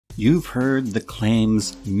You've heard the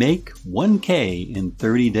claims, make 1K in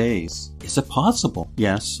 30 days. Is it possible?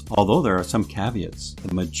 Yes, although there are some caveats.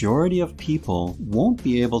 The majority of people won't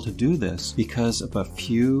be able to do this because of a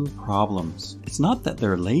few problems. It's not that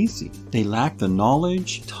they're lazy. They lack the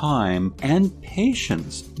knowledge, time, and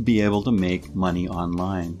patience to be able to make money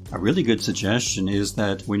online. A really good suggestion is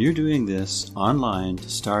that when you're doing this online to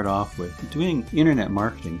start off with, doing internet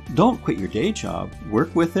marketing, don't quit your day job.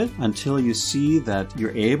 Work with it until you see that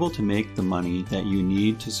you're able to make the money that you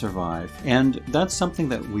need to survive. And that's something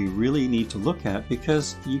that we really need to look at,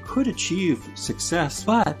 because you could achieve success,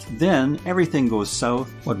 but then everything goes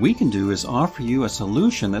south. What we can do is offer you a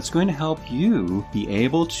solution that's going to help you be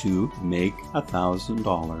able to make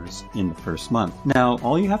 $1,000 in the first month. Now,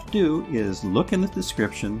 all you have to do is look in the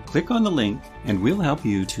description, click on the link, and we'll help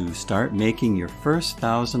you to start making your first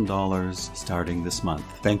 $1,000 starting this month.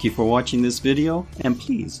 Thank you for watching this video, and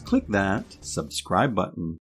please click that subscribe button.